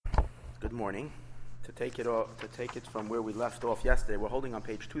Good morning. To take it from where we left off yesterday, we're holding on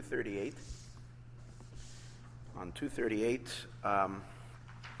page 238. On 238,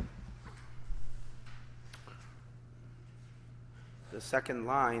 the second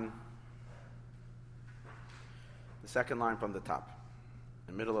line from the top,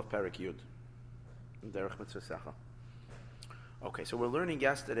 the middle of Perek Yud, Derech Mitzvah Secha. Okay, so we're learning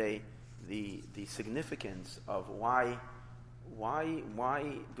yesterday the significance of why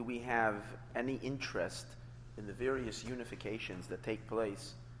do we have any interest in the various unifications that take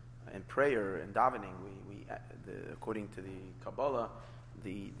place in prayer and davening. According to the Kabbalah,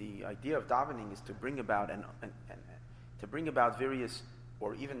 the idea of davening is to bring about various,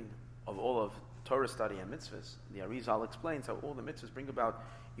 or even of all of Torah study and mitzvahs. The Arizal explains how all the mitzvahs bring about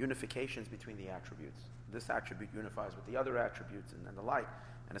unifications between the attributes. This attribute unifies with the other attributes and the like.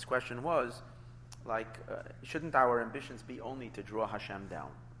 And his question was, shouldn't our ambitions be only to draw Hashem down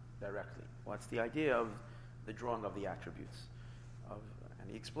directly? What's the idea of the drawing of the attributes? And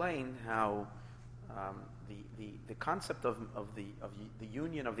he explained how the concept of the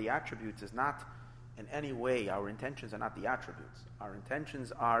union of the attributes is not in any way, our intentions are not the attributes. Our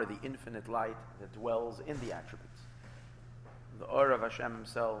intentions are the infinite light that dwells in the attributes. The Or of Hashem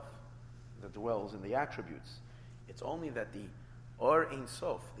himself that dwells in the attributes. It's only that the Or Ein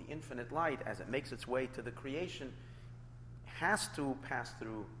Sof, the infinite light, as it makes its way to the creation, has to pass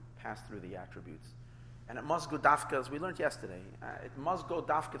through the attributes. And it must go dafka, as we learned yesterday. It must go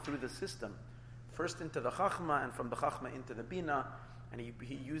dafka through the system. First into the Chachma, and from the Chachma into the Bina. And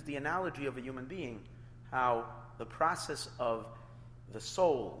he used the analogy of a human being, how the process of the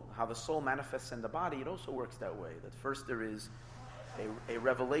soul, how the soul manifests in the body, it also works that way. That first there is a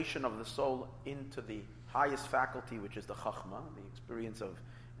revelation of the soul into the highest faculty, which is the Chachma, the experience of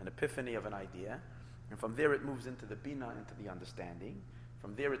an epiphany of an idea. And from there it moves into the Bina, into the understanding.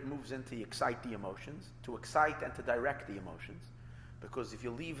 From there it moves into excite the emotions, to excite and to direct the emotions. Because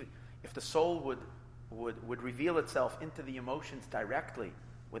if the soul would reveal itself into the emotions directly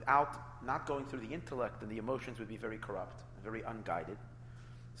without not going through the intellect, then the emotions would be very corrupt, very unguided.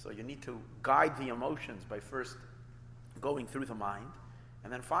 So you need to guide the emotions by first going through the mind,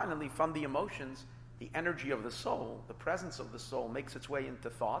 and then finally from the emotions, the energy of the soul, the presence of the soul makes its way into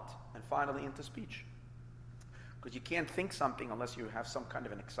thought and finally into speech. Because you can't think something unless you have some kind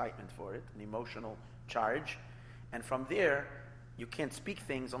of an excitement for it, an emotional charge. And from there, you can't speak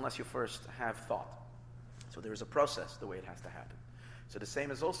things unless you first have thought. So there is a process, the way it has to happen. So the same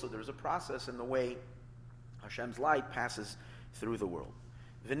as also there is a process in the way Hashem's light passes through the world.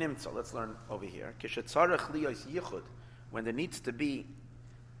 V'nimtza, let's learn over here. Kishetzarech liyos yichud, when there needs to be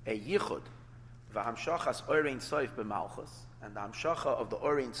a yichud, v'hamshachas orein soif b'malchus, and the hamshacha of the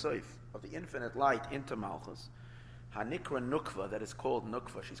orein soif, of the infinite light into malchus, hanikra nukva, that is called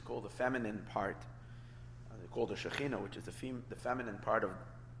nukva, she's called the feminine part, called the Shekhinah, which is the feminine part of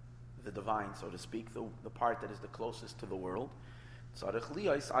the divine, so to speak, the part that is the closest to the world. It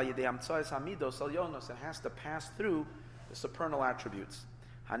has to pass through the supernal attributes.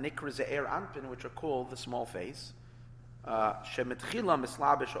 Hanikra ze'er anpin, which are called the small face,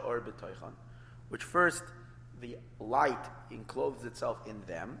 which first the light encloses itself in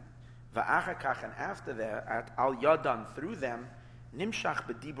them, and after that, al yadan, through them, nimshach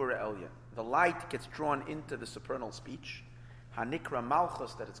b'dibur elya, the light gets drawn into the supernal speech, hanikra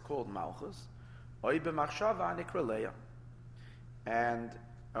malchus, that it's called malchus, oy b'machshava hanikra leya, and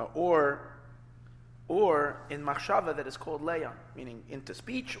or in machshava that is called leya, meaning into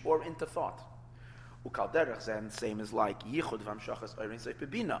speech or into thought. Ukal derech zen, same as like yichud v'amshachas oirin seif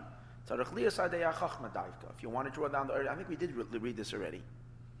b'bina. Tzarech liyas adei hachachma daivka. If you want to draw down the, I think we did read this already.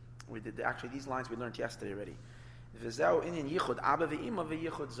 We did actually these lines we learned yesterday already. V'zeu inin yichud abba v'ima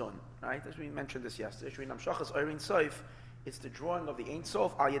v'yichud zon. Right, as we mentioned this yesterday. Amshachas oirin seif. It's the drawing of the Ein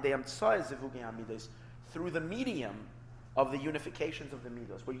Sof al yedei amtzai zevugei hamidos, through the medium of the unifications of the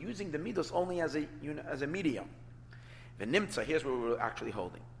midos. We're using the midos only as a medium. V'nimtza, here's where we're actually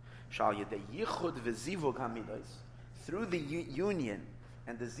holding. Shal yedei yichud v'zivug hamidos, through the union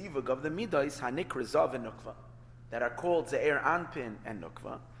and the zivug of the midos, hanikra zav and nukva, that are called ze'er anpin and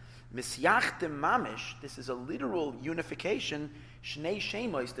nukva. Misyachtem mamish, this is a literal unification. Shnei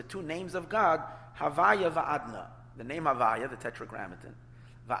shemos, the two names of God, Havaya va'adna. The name Havaya, the tetragrammaton,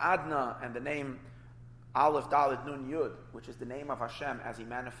 Va'adna, and the name Aleph Dalet Nun Yud, which is the name of Hashem as He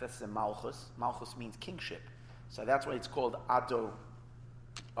manifests in Malchus. Malchus means kingship, so that's why it's called Adon.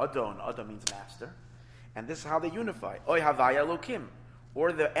 Adon means master, and this is how they unify. Oy Havaya Elokim,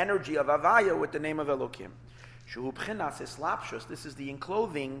 or the energy of Havaya with the name of Elokim. Shuhu B'chinas Eslapshus. This is the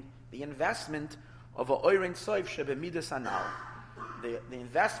enclothing, the investment of a Oirin Soif Shebemidas Anal. the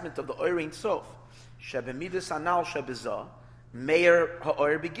investment of the Oyer Ein Sof, Shebemidas Anal Shebizah, Meir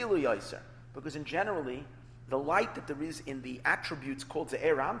Ha'oyer Begilu Yaiser. Because in generally, the light that there is in the attributes called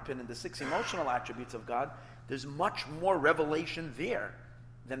Ze'er Anpin, and the 6 emotional attributes of God, there's much more revelation there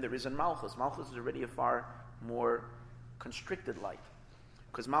than there is in Malchus. Malchus is already a far more constricted light,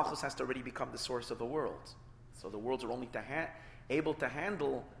 because Malchus has to already become the source of the worlds. So the worlds are only able to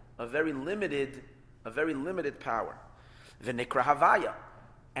handle a very limited power. V'nikra Havaya,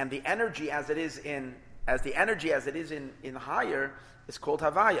 and the energy as it is in higher is called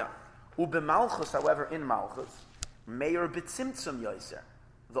Havaya. Ubemalchus, however, in Malchus, Meir B'tzimtzum Yoiser,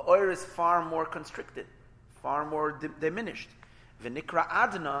 the oil is far more constricted, far more diminished. V'nikra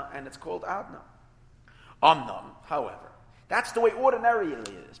Adna, and it's called Adna. Omnam, however, that's the way ordinarily it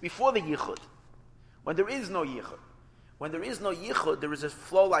is. Before the Yichud, when there is no Yichud, there is a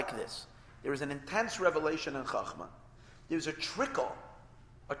flow like this. There is an intense revelation in Chachma. There's a trickle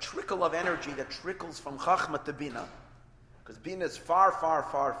of energy that trickles from Chachma to Bina, because Bina is far, far,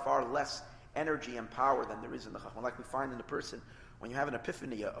 far, far less energy and power than there is in the Chachma. Like we find in a person, when you have an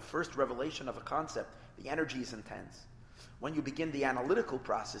epiphany, a first revelation of a concept, the energy is intense. When you begin the analytical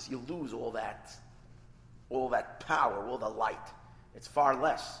process, you lose all that power, all the light. It's far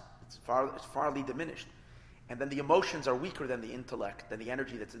less. It's farly diminished. And then the emotions are weaker than the intellect, than the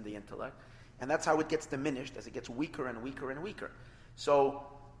energy that's in the intellect. And that's how it gets diminished as it gets weaker and weaker and weaker. So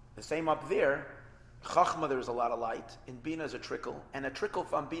the same up there, Chachma, there's a lot of light. In Bina is a trickle. And a trickle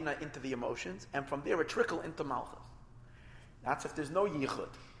from Bina into the emotions. And from there a trickle into Malchus. That's if there's no Yichud.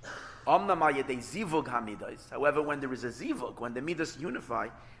 However, when there is a Zivug, when the Midas unify,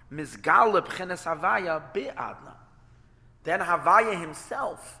 Mizgal B'chenes Havaya Be'adna, then Havaya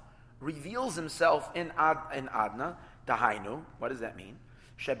himself reveals himself in Adna, Dahainu. What does that mean?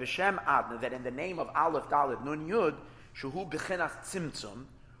 Shebeshem Adna, that in the name of Aleph Dalet Nun Yud, Shuhu B'chenas Tzimtzum,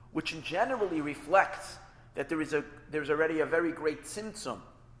 which generally reflects that there's already a very great tzimtzum,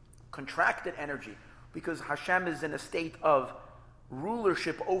 contracted energy, because Hashem is in a state of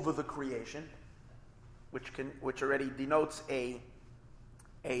rulership over the creation, which already denotes a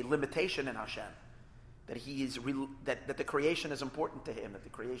limitation in Hashem, that that the creation is important to him, that the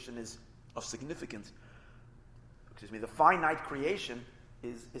creation is of significance. The finite creation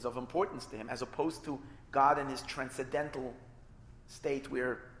is of importance to him, as opposed to God in his transcendental state,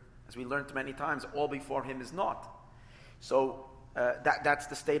 where, as we learned many times, all before him is not. So that's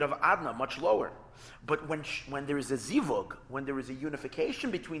the state of Adna, much lower. But when there is a zivug, when there is a unification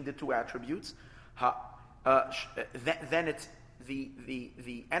between the two attributes, then it's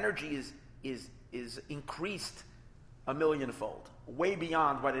the energy is increased a millionfold, way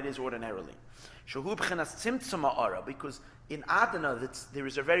beyond what it is ordinarily. Because in Adna there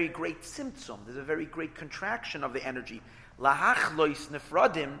is a very great tzimtzum, there's a very great contraction of the energy. Lahachlois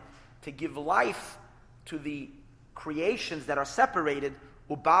nefradim, to give life to the creations that are separated,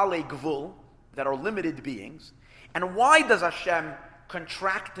 ubale gvul, that are limited beings. And why does Hashem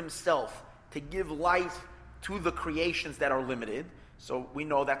contract himself to give life to the creations that are limited? So we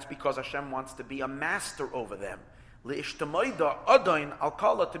know that's because Hashem wants to be a master over them. Le'ishtamayda adain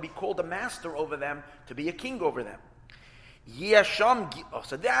al-kala, to be called a master over them, to be a king over them.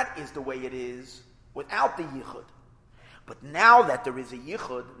 So that is the way it is without the yichud. But now that there is a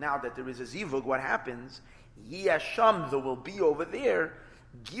yichud, now that there is a zivug, what happens? Yasham, there will be over there,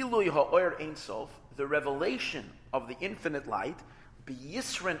 Gilui ha'oyer ein sof, the revelation of the infinite light,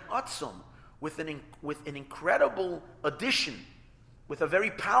 b'yisren atzum, with an incredible addition, with a very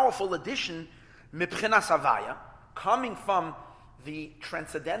powerful addition, mibchenas havaya, coming from the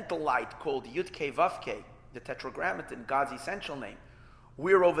transcendental light called Yud Kei Vav Kei, the Tetragrammaton, God's essential name.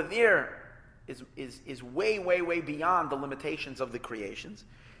 We're over there is way, way, way beyond the limitations of the creations.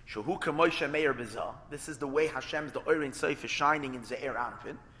 Shehu K'Moshe Meir B'Zah. This is the way Hashem's the Oyer Ein Sof is shining in Ze'er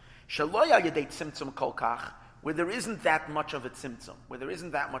Anpin. Shaloya Yedei Tzimtzum Kol Kach, where there isn't that much of a tzimtzum, where there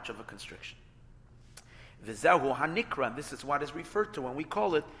isn't that much of a constriction. V'zehu Hanikra, this is what is referred to when we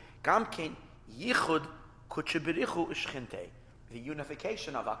call it Gamkein Yichud Kutshebirichu Ushchinte, the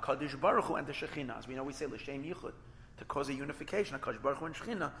unification of HaKadosh Baruch Hu and the Shekhinah. As we know, we say L'Shem Yichud, to cause a unification of HaKadosh Baruch Hu and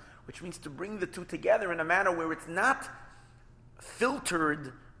Shekhinah, which means to bring the two together in a manner where it's not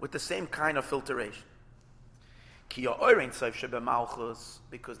filtered with the same kind of filtration. Ki ha'oyer ein sof shebemalchus,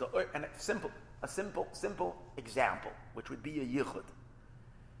 because and a simple example, which would be a yichud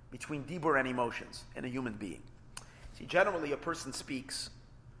between dibur and emotions in a human being. See, generally a person speaks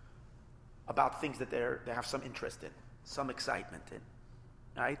about things that they have some interest in, some excitement in,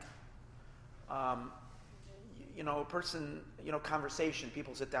 right? A person, conversation,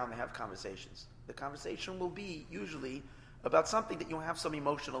 people sit down, they have conversations. The conversation will be usually about something that you have some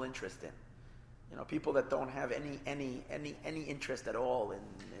emotional interest in. You know, people that don't have any interest at all in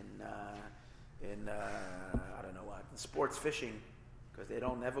I don't know what, in sports fishing, because they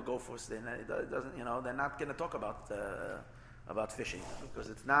don't ever go for, it doesn't, you know, they're not going to talk about fishing, because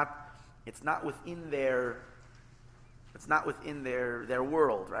it's not within their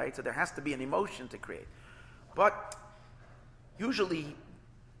world, right? So there has to be an emotion to create. But usually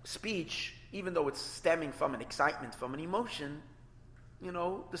speech, even though it's stemming from an excitement, from an emotion, you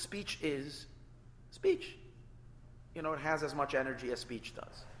know, the speech is speech. You know, it has as much energy as speech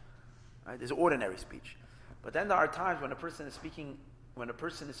does. Right? There's ordinary speech. But then there are times when a person is speaking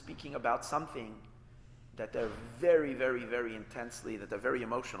about something that they're very, very, very intensely, that they're very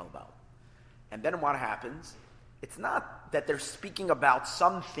emotional about. And then what happens? It's not that they're speaking about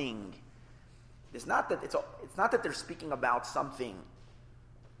something. It's not that they're speaking about something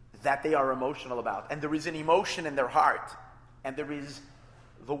that they are emotional about, and there is an emotion in their heart, and there is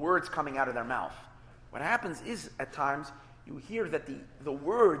the words coming out of their mouth. What happens is, at times, you hear that the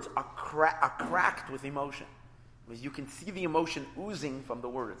words are cracked with emotion, because you can see the emotion oozing from the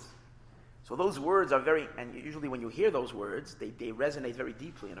words. So those words are and usually when you hear those words, they resonate very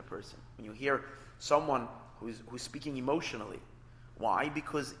deeply in a person. When you hear someone who's speaking emotionally, why?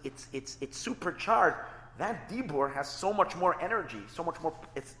 Because it's supercharged. That dibur has so much more energy, so much more.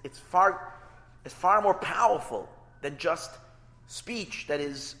 It's far more powerful than just speech that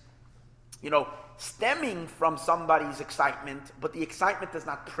is, you know, stemming from somebody's excitement, but the excitement is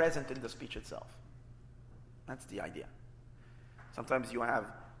not present in the speech itself. That's the idea. Sometimes you have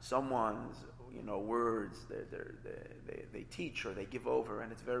someone's, you know, words they teach or they give over,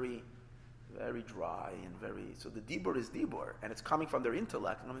 and it's very, very dry and very. So the dibur is dibur, and it's coming from their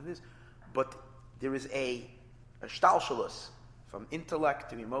intellect. And I mean this, but there is a shtalshalus from intellect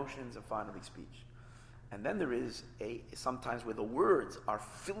to emotions and finally speech. And then there is sometimes where the words are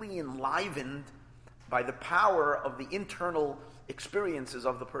fully enlivened by the power of the internal experiences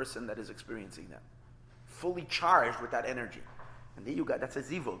of the person that is experiencing them. Fully charged with that energy. And there you got, that's a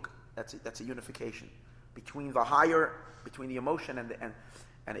zivug. That's a unification between the emotion and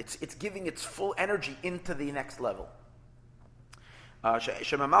it's giving its full energy into the next level. That's called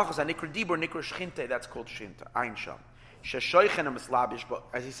Shchinta, Ein Sham. But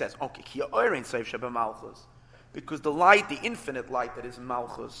as he says, okay, because the light, the infinite light that is in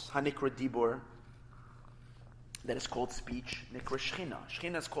Malchus, Hanikra Dibur, that is called speech, Nikra Shchina.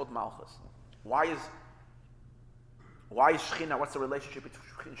 Shchina is called Malchus. Why is Shchina? What's the relationship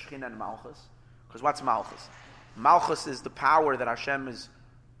between Shchina and Malchus? Because what's Malchus? Malchus is the power that Hashem is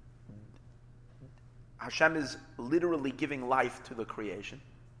literally giving life to the creation.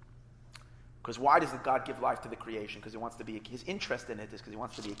 Because why does God give life to the creation? Because he wants to be his interest in it is because he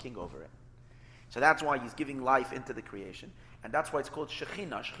wants to be a king over it. So that's why he's giving life into the creation. And that's why it's called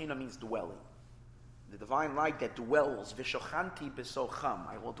Shechina. Shechina means dwelling. The divine light that dwells. V'shochanti b'socham.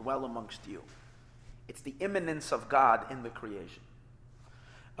 I will dwell amongst you. It's the immanence of God in the creation.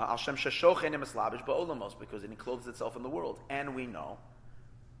 Al-Shem sheshochen emeslabish ba'olamos, because it encloses itself in the world. And we know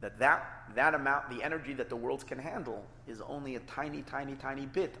that amount, the energy that the worlds can handle, is only a tiny, tiny, tiny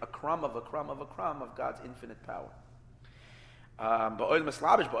bit, a crumb of God's infinite power.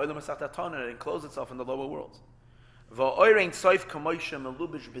 It encloses itself in the lower worlds.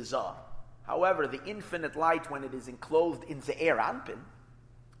 However, the infinite light, when it is enclosed in Ze'er Anpin,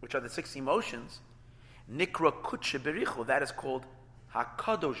 which are the 6 emotions, Nikra Kutshe Berichu, that is called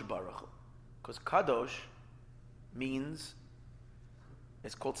HaKadosh Baruch Hu. Because Kadosh means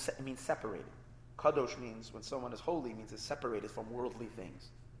separated. Kadosh means when someone is holy, means it's separated from worldly things.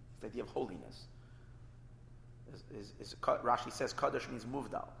 It's the idea of holiness. Rashi says Kadosh means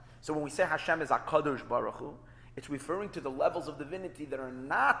Muvdal. So when we say Hashem is HaKadosh Baruch Hu, it's referring to the levels of divinity that are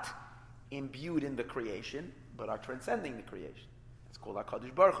not imbued in the creation, but are transcending the creation. It's called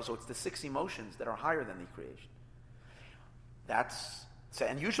HaKadosh Baruch Hu. So it's the 6 emotions that are higher than the creation.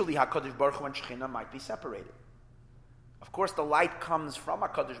 And usually HaKadosh Baruch Hu and Shekhinah might be separated. Of course, the light comes from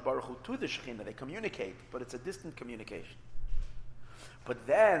HaKadosh Baruch Hu to the Shekhinah. They communicate, but it's a distant communication. But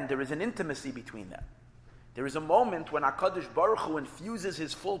then there is an intimacy between them. There is a moment when HaKadosh Baruch Hu infuses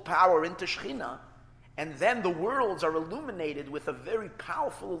his full power into Shekhinah, and then the worlds are illuminated with a very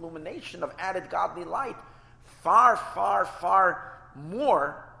powerful illumination of added godly light, far, far, far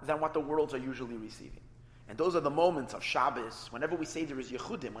more than what the worlds are usually receiving. And those are the moments of Shabbos. Whenever we say there is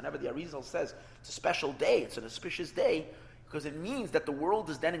Yechudim, whenever the Arizal says it's a special day, it's an auspicious day, because it means that the world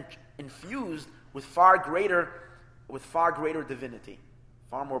is then infused with far greater divinity,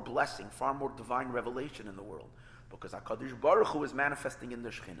 far more blessing, far more divine revelation in the world. Because HaKadosh Baruch Hu is manifesting in the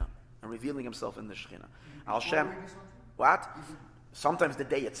Shekhinah and revealing himself in the Shekhinah. Al Shem. what? Sometimes the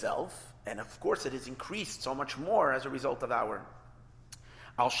day itself, and of course it is increased so much more as a result of our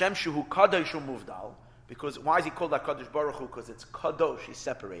Al Shem Shuhu Kadosh Muvdal. Because why is he called HaKadosh Baruch Hu? Because it's Kadosh, he's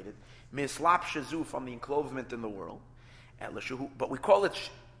separated. Mislap Shazu, from the enclosement in the world. But we call it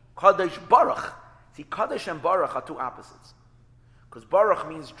Kadosh Baruch. See, Kadosh and Baruch are two opposites. Because Baruch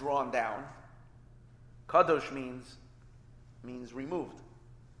means drawn down. Kadosh means removed.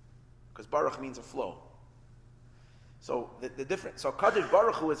 Because Baruch means a flow. So the difference. So Kadosh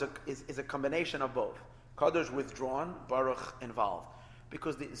Baruch Hu is a combination of both. Kadosh withdrawn, Baruch involved.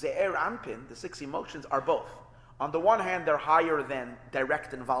 Because the Ze'er Anpin, the 6 emotions, are both. On the one hand, they're higher than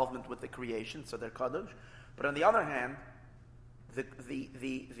direct involvement with the creation, so they're Kadosh. But on the other hand,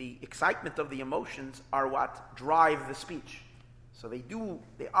 the excitement of the emotions are what drive the speech. So they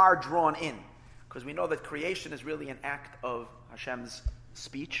are drawn in. Because we know that creation is really an act of Hashem's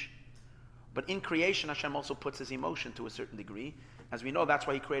speech. But in creation, Hashem also puts his emotion to a certain degree. As we know, that's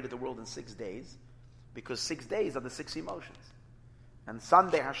why he created the world in 6 days. Because 6 days are the 6 emotions. And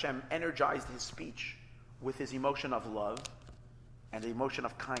Sunday, Hashem energized his speech with his emotion of love and the emotion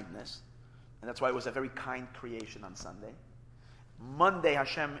of kindness. And that's why it was a very kind creation on Sunday. Monday,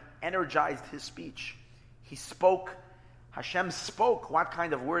 Hashem energized his speech. Hashem spoke. What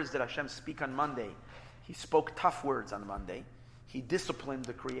kind of words did Hashem speak on Monday? He spoke tough words on Monday. He disciplined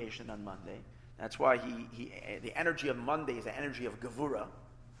the creation on Monday. That's why the energy of Monday is the energy of Gevura.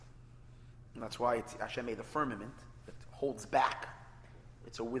 And that's why Hashem made the firmament that holds back.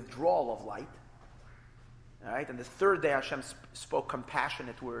 It's a withdrawal of light. All right? And the third day, Hashem spoke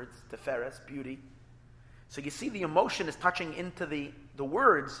compassionate words, Teferes, beauty. So you see the emotion is touching into the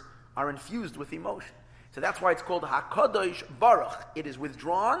words are infused with emotion. So that's why it's called HaKadosh Baruch. It is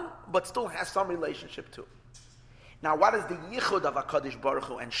withdrawn, but still has some relationship to it. Now, what is the yichud of HaKadosh Baruch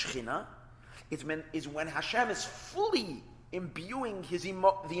Hu and Shechina? Is when Hashem is fully imbuing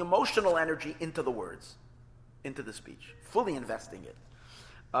the emotional energy into the words, into the speech, fully investing it.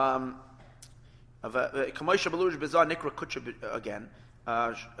 Again,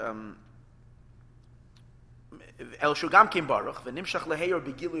 El Shugam Kim Baruch v'nimshach leheyor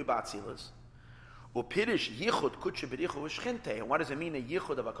b'gilui ba'atzilus u'pirish yichud kutshe b'richu v'shchinte. And what does it mean, a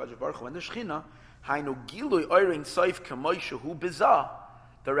yichud of HaKadosh Baruch Hu and the Shechina? Hainu gilui oirein soif k'moishe hu bizah.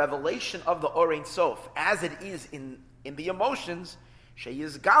 The revelation of the oirein sof, as it is in the emotions,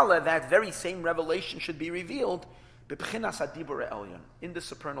 sheyizgala, that very same revelation should be revealed in the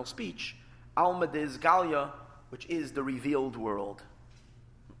supernal speech, Alma de Izgalia, which is the revealed world.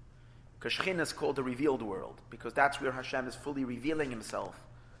 Because Shechina is called the revealed world, because that's where Hashem is fully revealing himself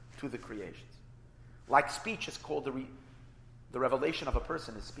to the creations. Like speech is called the revelation of a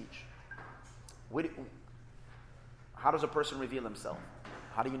person is speech. How does a person reveal himself?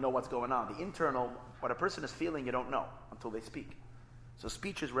 How do you know what's going on? The internal, what a person is feeling, you don't know until they speak. So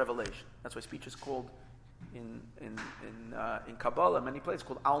speech is revelation. That's why speech is called in Kabbalah, many places,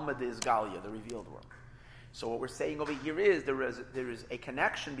 called Alma de Izgalia, the revealed world. So what we're saying over here is there is a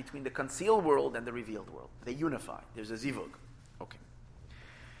connection between the concealed world and the revealed world. They unify. There's a zivug. Okay.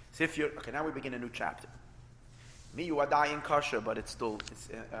 So now we begin a new chapter. Mi Yuadayin Kasha, but it's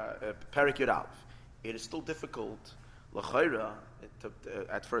Perek Yud Aleph. It is still difficult, l'chayra,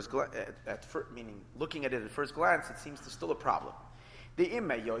 at first glance, meaning looking at it at first glance, it seems there's still a problem. The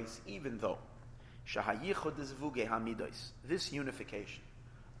imme yois, even though this unification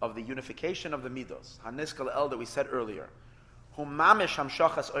of the midos, Haniskal El that we said earlier,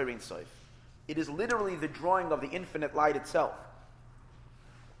 it is literally the drawing of the infinite light itself.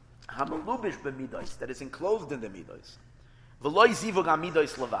 That is enclosed in the midos.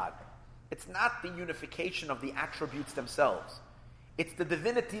 It's not the unification of the attributes themselves. It's the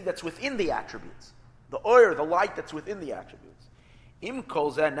divinity that's within the attributes. The oir, the light that's within the attributes. Im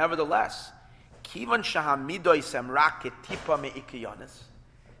kol zeh, nevertheless, kivan shahamidos emrak ketipa me'ikiyonis.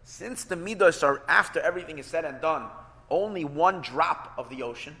 Since the midos are, after everything is said and done, only one drop of the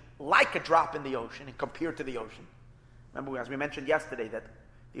ocean, like a drop in the ocean, and compared to the ocean. Remember, as we mentioned yesterday, that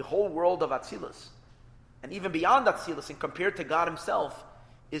the whole world of Atzilus, and even beyond Atzilus, and compared to God himself,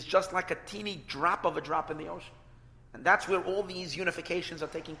 is just like a teeny drop of a drop in the ocean. And that's where all these unifications are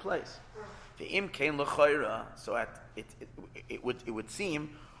taking place. The imkein l'chayra, so it would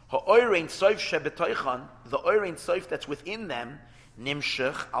seem, ha'oirein soif shebetoichan, the oirein soif that's within them,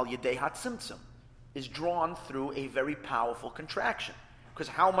 nimshech al yedei hatzimtzum, is drawn through a very powerful contraction. Because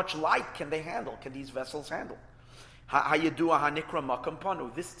how much light can they handle? Can these vessels handle? Ha'yedua ha'nikra makam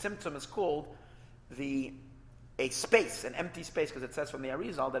panu. This symptom is called a space, an empty space, because it says from the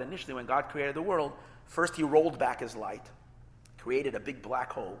Arizal that initially when God created the world, first he rolled back his light, created a big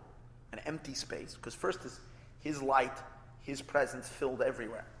black hole, an empty space, because first his light His presence filled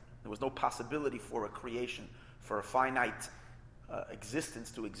everywhere. There was no possibility for a creation, for a finite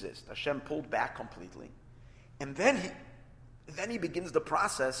existence to exist. Hashem pulled back completely. And then he begins the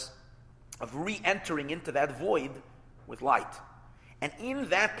process of re-entering into that void with light. And in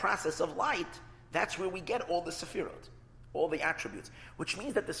that process of light, that's where we get all the sephirot, all the attributes. Which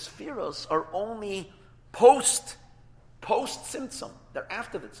means that the sephiros are only post-tzimtzum. They're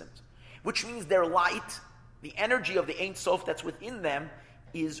after the tzimtzum. Which means their light, the energy of the Ein Sof that's within them,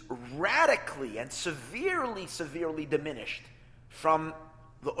 is radically and severely diminished from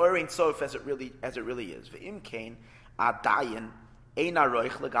the Or Ein Sof as it really is. Ve'im kain adayin ein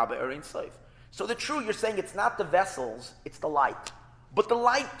aroich legabe Or Ein Sof. So you're saying it's not the vessels, it's the light. But the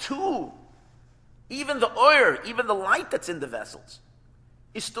light too, even the oil, even the light that's in the vessels,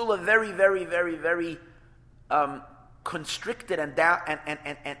 is still a very constricted and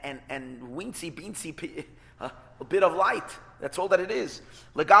wincy beansy a bit of light. That's all that it is.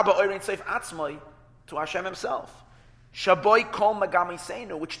 Legaba Or Ein Sof atzmoi, to Hashem Himself. Shaboy kol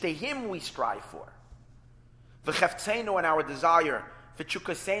magamisenu, which to Him we strive for. V'cheftzenu, in our desire.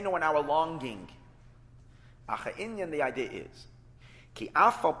 V'chukasenu, in our longing. Acha inyan, the idea is, ki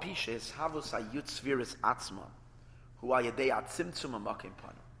afal pishes havus ayut sviris atzma, hu ayadei atzimtzum amakim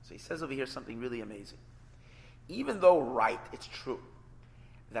panu. So he says over here something really amazing. Even though, right, it's true,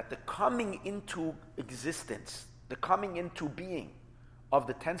 that the coming into existence, the coming into being of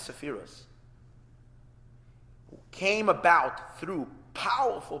the 10 Sephiros came about through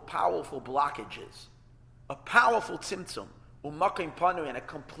powerful blockages, a powerful tzimtzum, umakim panu, and a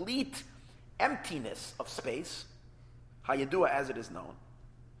complete emptiness of space, hayadua as it is known.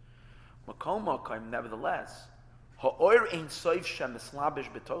 Makom makom, nevertheless, ha'or ein soif shem mislabish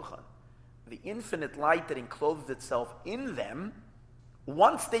betochan, the infinite light that encloses itself in them,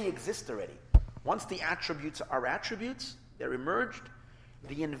 once they exist already, once the attributes are attributes, they're emerged,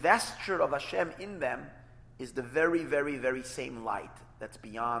 the investiture of Hashem in them is the very same light that's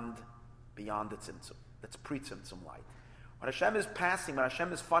beyond the tzimtzum, that's pre-tzimtzum light. What Hashem is passing, what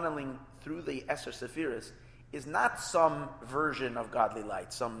Hashem is funneling through the Eser Sephiros is not some version of godly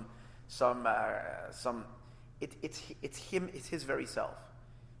light, it's Him, it's His very self.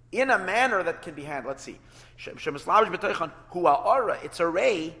 In a manner that can be handled. Let's see. It's a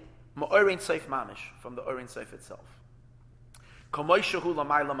ray, Or Ein Sof mamish, from the Or Ein Sof itself.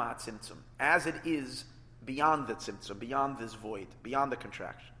 As it is beyond the tzimtzum, beyond this void, beyond the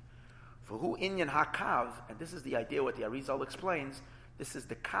contraction. For who inyan hakav, and this is the idea what the Arizal explains, this is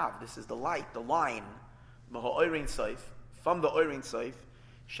the kav, this is the light, the line, Or Ein Sof, from the Or Ein Sof,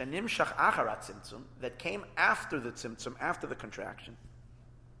 shenimshach acharat tzimtzum, that came after the tzimtzum, after the contraction.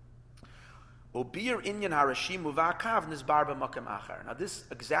 Obir inyan harashimu va'akav nizbar b'makom achar. Now this,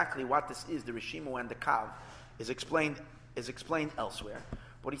 exactly what this is, the Rishimu and the kav, is explained elsewhere.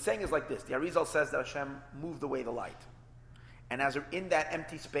 What he's saying is like this. The Arizal says that Hashem moved away the light. And as in that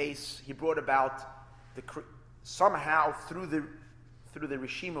empty space, He brought about somehow through the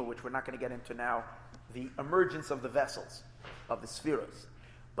Rishimu, which we're not going to get into now, the emergence of the vessels, of the spheros.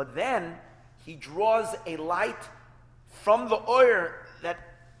 But then He draws a light from the oir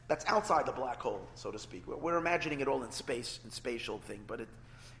that's outside the black hole, so to speak. We're imagining it all in space, in spatial thing, but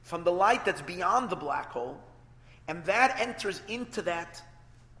from the light that's beyond the black hole, and that enters into the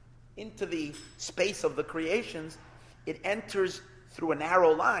space of the creations. It enters through a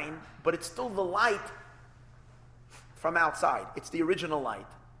narrow line, but it's still the light from outside. It's the original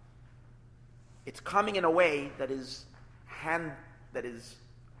light. It's coming in a way that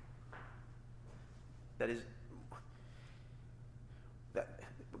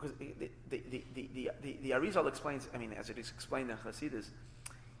because the Arizal explains, as it is explained in Chassidus,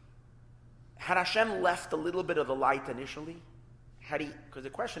 had Hashem left a little bit of the light initially, because the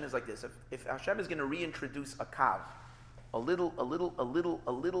question is like this: if Hashem is going to reintroduce a kav, a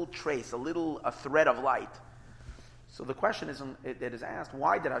little trace, a thread of light, so the question is asked: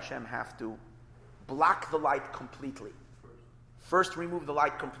 why did Hashem have to block the light completely? First remove the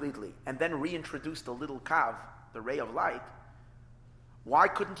light completely, and then reintroduce the little kav, the ray of light. Why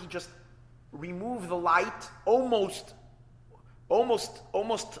couldn't He just remove the light almost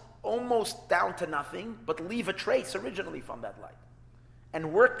down to nothing, but leave a trace originally from that light,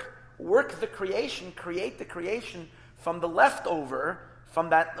 and work the creation, create the creation from the leftover from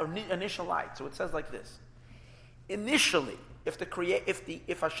that initial light? So it says like this: initially,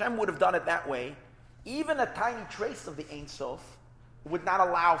 if Hashem would have done it that way, even a tiny trace of the Ein Sof would not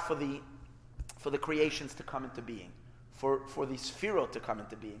allow for the creations to come into being, for the Sphirot to come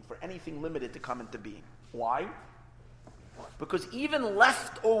into being, for anything limited to come into being. Why? Because even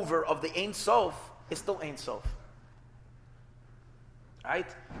left over of the Ein Sof is still Ein Sof. Right?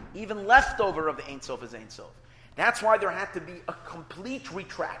 Even leftover of the Ein Sof is Ein Sof. That's why there had to be a complete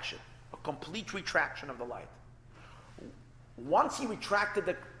retraction of the light. Once he retracted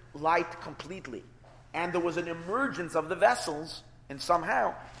the light completely, and there was an emergence of the vessels, and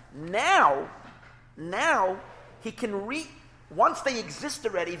somehow, now he can once they exist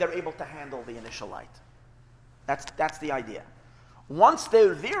already, they're able to handle the initial light. That's the idea. Once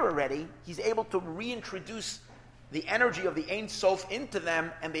they're there already, he's able to reintroduce the energy of the Ein Sof into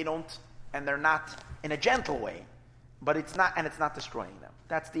them, and they're not in a gentle way, but it's not destroying them.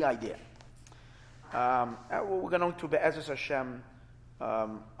 That's the idea. We're going to Be'ezus Hashem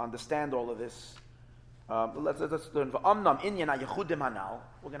understand all of this. Let's learn. We're going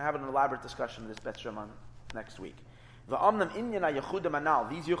to have an elaborate discussion of this Bet Shemon next week. These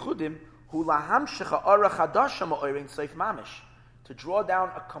Yechudim hu lahamshicha ara chadasha ma'orin seif mamish, to draw down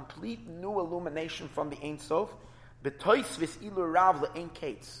a complete new illumination from the Ein Sof, b'tois vis ilu rav le'ein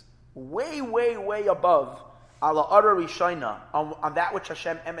kates, way above ala ara rishayna, on that which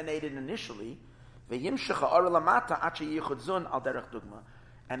Hashem emanated initially, ve'yimshicha ara lamata achi yichud zun al derech dugma,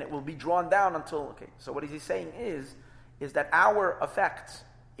 and it will be drawn down until. Okay, so what he's saying is that our effect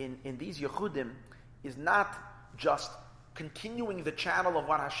in these Yechudim is not just continuing the channel of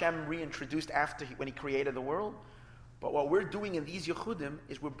what Hashem reintroduced when He created the world, but what we're doing in these Yechudim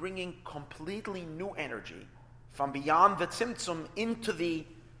is we're bringing completely new energy from beyond the Tzimtzum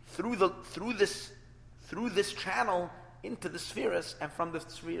through this channel into the spheres, and from the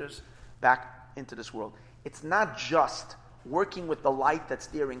spheres back into this world. It's not just working with the light that's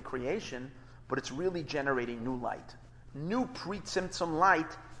there in creation, but it's really generating new light, new pre-Tzimtzum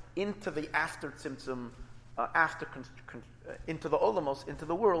light into the after Tzimtzum. Into the Olamos, into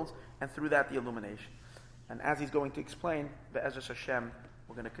the worlds, and through that the illumination. And as he's going to explain, Be'ezus Hashem,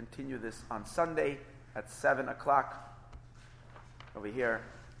 we're going to continue this on Sunday at 7 o'clock over here.